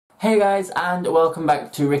Hey guys, and welcome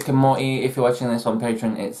back to Rick and Morty. If you're watching this on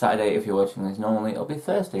Patreon, it's Saturday. If you're watching this normally, it'll be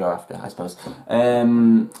Thursday or after, I suppose.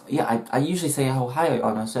 Yeah, I usually say oh hi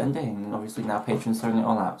on a certain day, and obviously now Patreon's throwing it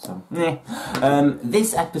all out, so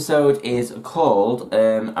this episode is called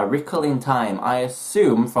A Rickle in Time. I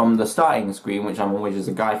assume from the starting screen, which is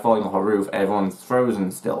a guy falling off a roof, everyone's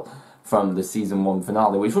frozen still from the season 1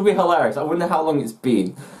 finale, which would be hilarious. I wonder how long it's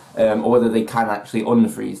been, or whether they can actually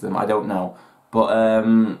unfreeze them, I don't know.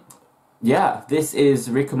 But, yeah, this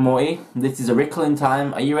is Rick and Morty. This is A Rickle in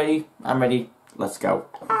Time. Are you ready? I'm ready. Let's go.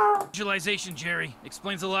 Visualization, Jerry.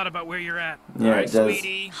 Explains a lot about where you're at. Yeah, all right, it does.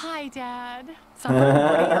 sweetie. Hi, Dad.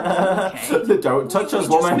 Okay. Don't touch us,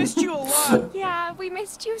 woman. We just missed you a lot. Yeah, we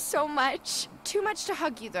missed you so much. Too much to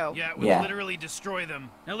hug you, though. Yeah, we'll literally destroy them.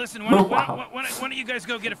 Now listen, why don't you guys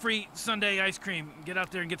go get a free Sunday ice cream? Get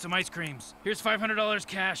out there and get some ice creams. Here's $500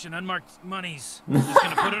 cash and unmarked monies. I'm just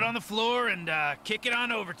gonna put it on the floor and kick it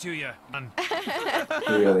on over to you.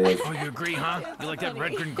 Really is. Oh, you agree, huh? You like that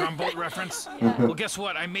Redgren Grumbolt reference? Yeah. Well, guess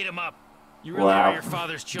what? I made him up. You really Wow. are your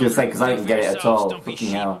father's children. Just like, because I didn't get it at all. Don't be Fucking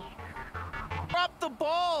sheep. hell. Drop the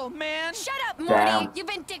ball, man! Shut up, Morty, Damn. you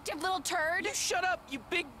vindictive little turd. You shut up, you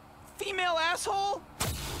big female asshole!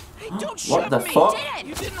 Hey, don't What shove the me! fuck?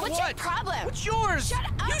 You didn't What's what? your problem? What's yours? Shut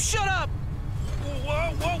up! You shut up!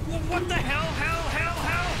 Whoa, what the hell?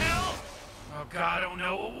 Oh God, I don't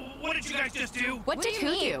know. What did you guys just do? What did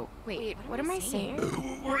who do? Wait, what am I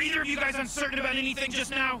saying? Were either of you guys uncertain about anything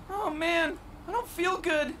just now? Oh man, I don't feel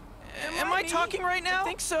good. Am I talking right now? I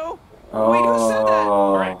think so. Oh. Wait, who said that?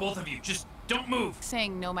 All right, both of you, just don't move.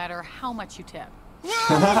 Saying no matter how much you tip.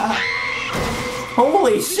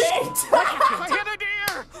 Holy shit! I hit a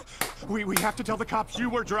deer! We have to tell the cops you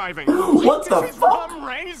were driving. What the fuck? Some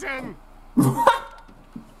raisin!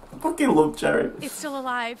 Fucking love Jerry. It's still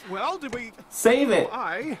alive. Well, did we... Save it!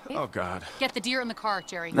 Oh, God. Get the deer in the car,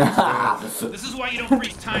 Jerry. This is why you don't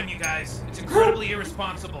freeze time, you guys. It's incredibly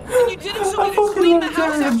irresponsible. And you did it so we could clean the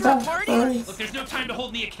house after a party? Look, there's no time to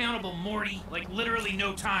hold me accountable, Morty. Like, literally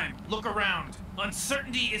no time. Look around.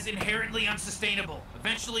 Uncertainty is inherently unsustainable.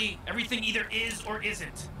 Eventually, everything either is or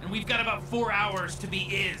isn't. And we've got about 4 hours to be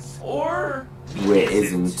is. Or... Where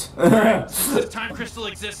isn't? Right. This time crystal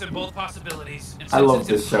exists in both possibilities. And I since love it's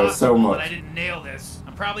this show so impossible much. that I didn't nail this,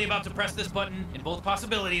 I'm probably about to press this button in both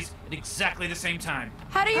possibilities at exactly the same time.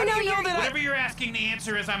 How do you know that Whatever you're asking, the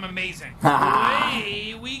answer is I'm amazing.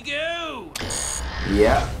 Away we go!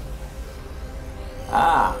 Yeah.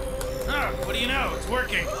 Ah. Oh, what do you know? It's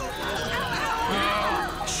working. Oh,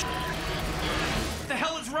 what the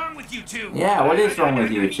hell is wrong with you two? Yeah, what is wrong with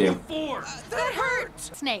you two? That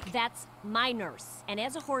hurts! Snake. That's my nurse. And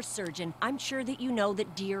as a horse surgeon, I'm sure that you know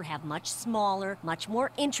that deer have much smaller, much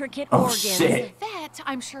more intricate Oh, organs. shit. Vet,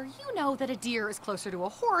 I'm sure you know that a deer is closer to a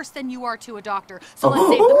horse than you are to a doctor. So let's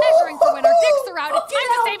save the measuring for when our dicks are out. It's time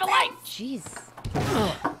to save a life! Jeez.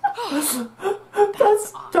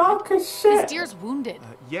 That's dark as shit. This deer's wounded.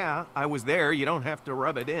 Yeah, I was there. You don't have to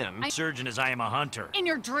rub it in. Surgeon as I am a hunter. In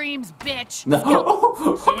your dreams, bitch. No.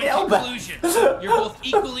 So in conclusion, you're both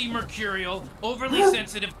equally mercurial, overly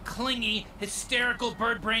sensitive, clingy, hysterical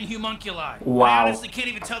bird brain homunculi. Wow. I honestly can't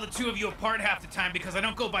even tell the two of you apart half the time because I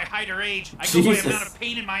don't go by height or age. I go by Jesus. amount of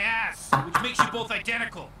pain in my ass, which makes you both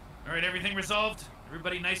identical. All right, everything resolved?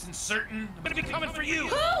 Everybody nice and certain? I'm gonna be coming for you.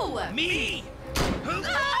 Who? Me. Who?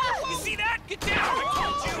 You see that? Get down! I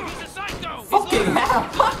told you, he's a psycho. Fucking hell.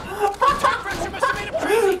 Tire pressure must have made him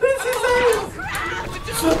crazy. This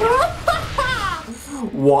is it.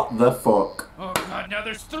 What the fuck? Oh God! Now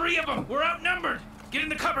there's 3 of them. We're outnumbered. Get in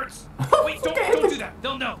the cupboards. Wait, don't do that.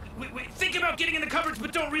 They'll know. Wait. Think about getting in the cupboards,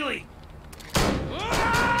 but don't really.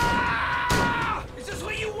 Ah! Is this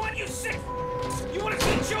what you want, you sick? You want to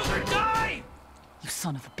see children die? You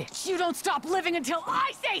son of a bitch. You don't stop living until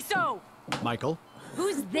I say so! Michael,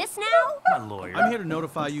 Who's this now? My lawyer. I'm here to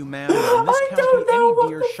notify you, ma'am, that in this I don't county, know any what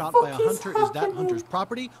deer the shot fuck by a is hunter is that happening. hunter's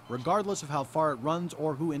property, regardless of how far it runs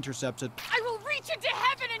or who intercepts it. I will reach into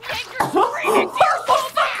heaven and yank your screaming deer soul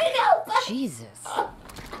back! Jesus.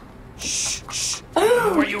 Shh.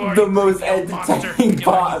 Where you are, The you most creepy old monster. entertaining You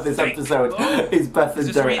know part what of this you think? episode is Beth Is and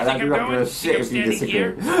this where Jerry, you and think I'm I'm not going? gonna shit if you Think I'm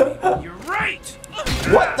disagree. standing here? You're right.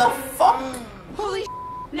 What the fuck? Holy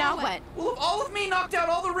now what? Well, if all of me knocked out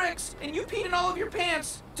all the Ricks and you peed in all of your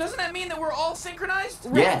pants, doesn't that mean that we're all synchronized?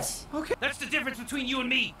 Yes. Okay. That's the difference between you and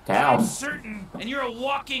me. Damn. I'm certain, and you're a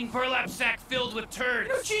walking burlap sack filled with turds.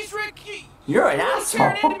 You know, Cheese Rick, You're an you're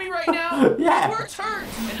tearing asshole. into me right now. Yeah. We're turds.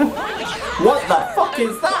 And holy shit. What the fuck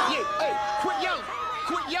is that? Hey, quit yelling!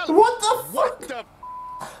 Quit yelling! What the fuck? What the...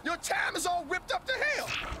 Your time is all ripped up to hell!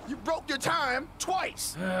 You broke your time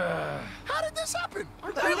twice! How did this happen?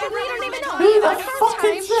 We don't even know. Who the Our first fuck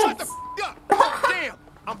time, is that?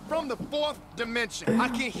 fourth dimension. I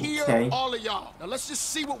can hear all of y'all. Now let's just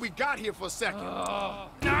see what we got here for a second.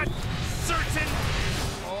 Not certain.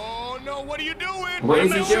 Oh no, what are you doing? What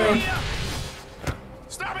is he doing?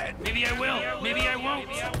 Stop it! Maybe I will. Maybe I won't.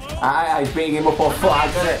 He's beating him up on foot.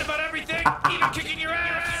 I got it. About everything, even kicking your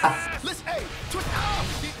ass. Listen, hey, twist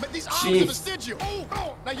but these arms are vestigial.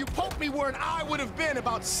 Oh, now you poked me where an eye would have been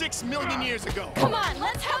about 6 million years ago. Come on,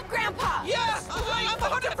 let's help Grandpa. Yes, I'm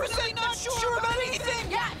 100% not sure about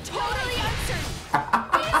anything. Yeah, totally uncertain.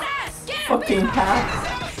 Beat his ass. Get him. Fucking cat.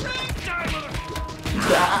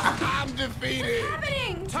 I'm defeated. What's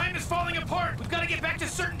happening? Time is falling apart. We've got to get back to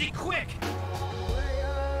certainty quick.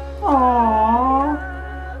 Aww.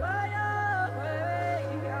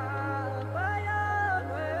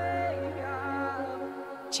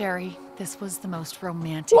 Jerry, this was the most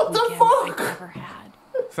romantic What the weekend fuck? I've ever had.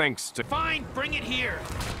 Thanks to... Fine, bring it here.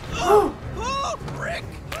 Rick!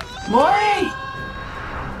 Morty!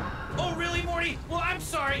 Oh, really, Morty? Well, I'm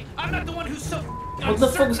sorry. I'm not the one who's so... What the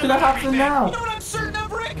fuck's gonna happen now? You know what I'm certain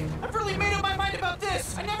of, Rick? I've really made up my mind about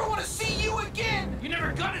this. I never want to see you again. You're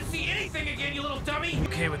never gonna see anything again, you little dummy.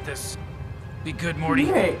 Okay with this. Be good, Morty.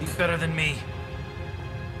 Rick. Be better than me.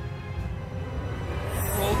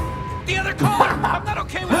 Oh, the other caller! I'm not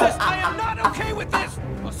okay with this. I am not okay with this.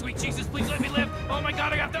 Oh, sweet Jesus, please let me live. Oh my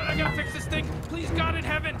God, I gotta fix this thing. Please, God in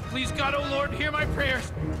heaven. Please, God, oh Lord, hear my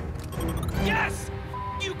prayers. Yes!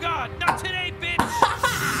 You, God, not today, bitch.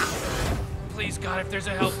 Please, God, if there's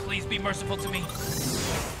a help, please be merciful to me.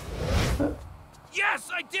 Yes,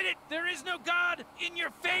 I did it. There is no God in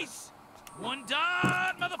your face. One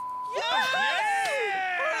dot, mother. Yes!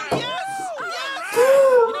 Yeah! Yes! Right.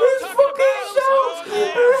 You know what I'm talking about? Oh,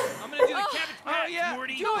 yeah. I'm gonna do the cabbage patch,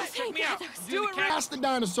 Morty. Do it. Check me out. Do it, Past the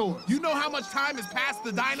dinosaurs. You know how much time has passed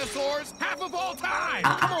the dinosaurs? Half of all time!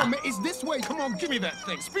 Come on, man. It's this way. Come on, give me that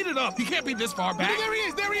thing. Speed it up. You can't be this far back. There he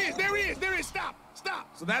is. There he is. There he is. There he is. Stop. Stop.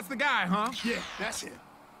 So that's the guy, huh? Yeah, that's it.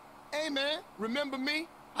 Hey, man. Remember me?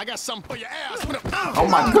 I got something for your ass. Oh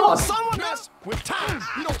my God. Someone mess with time.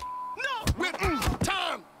 You don't. No. With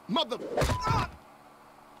time, mother.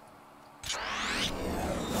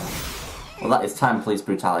 Well, that is time, police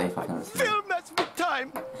brutality, if I can understand. Phil mess with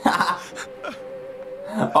time.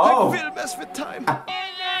 Oh! Phil mess with time.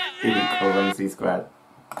 Equal C squared.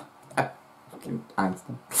 Fucking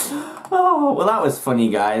Einstein. Oh, well, that was funny,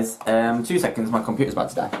 guys. 2 seconds, my computer's about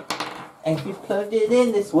to die. If you plugged it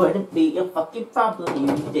in, this wouldn't be a fucking problem,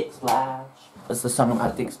 you dick splash. That's the song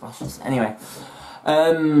about dick splashes. Anyway.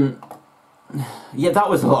 Yeah, that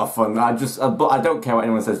was a lot of fun. But I don't care what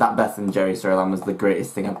anyone says. That Beth and Jerry storyline was the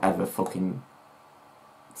greatest thing I've ever fucking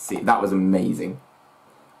seen. That was amazing.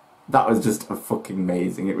 That was just fucking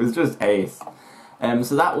amazing. It was just ace.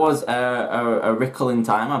 So that was a Rickle in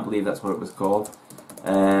Time. I believe that's what it was called.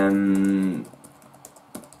 It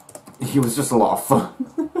was just a lot of fun.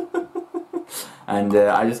 And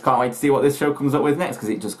I just can't wait to see what this show comes up with next, because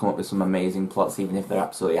it just come up with some amazing plots, even if they're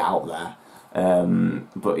absolutely out there.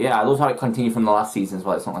 But yeah, I love how it continued from the last season as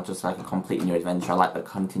well. It's not just like a complete new adventure. I like the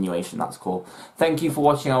continuation, that's cool. Thank you for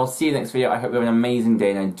watching. I will see you next video. I hope you have an amazing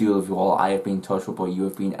day, and I do love you all. I have been Torchwood Boy, you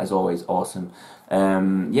have been, as always, awesome.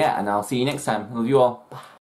 Yeah, and I'll see you next time. Love you all. Bye.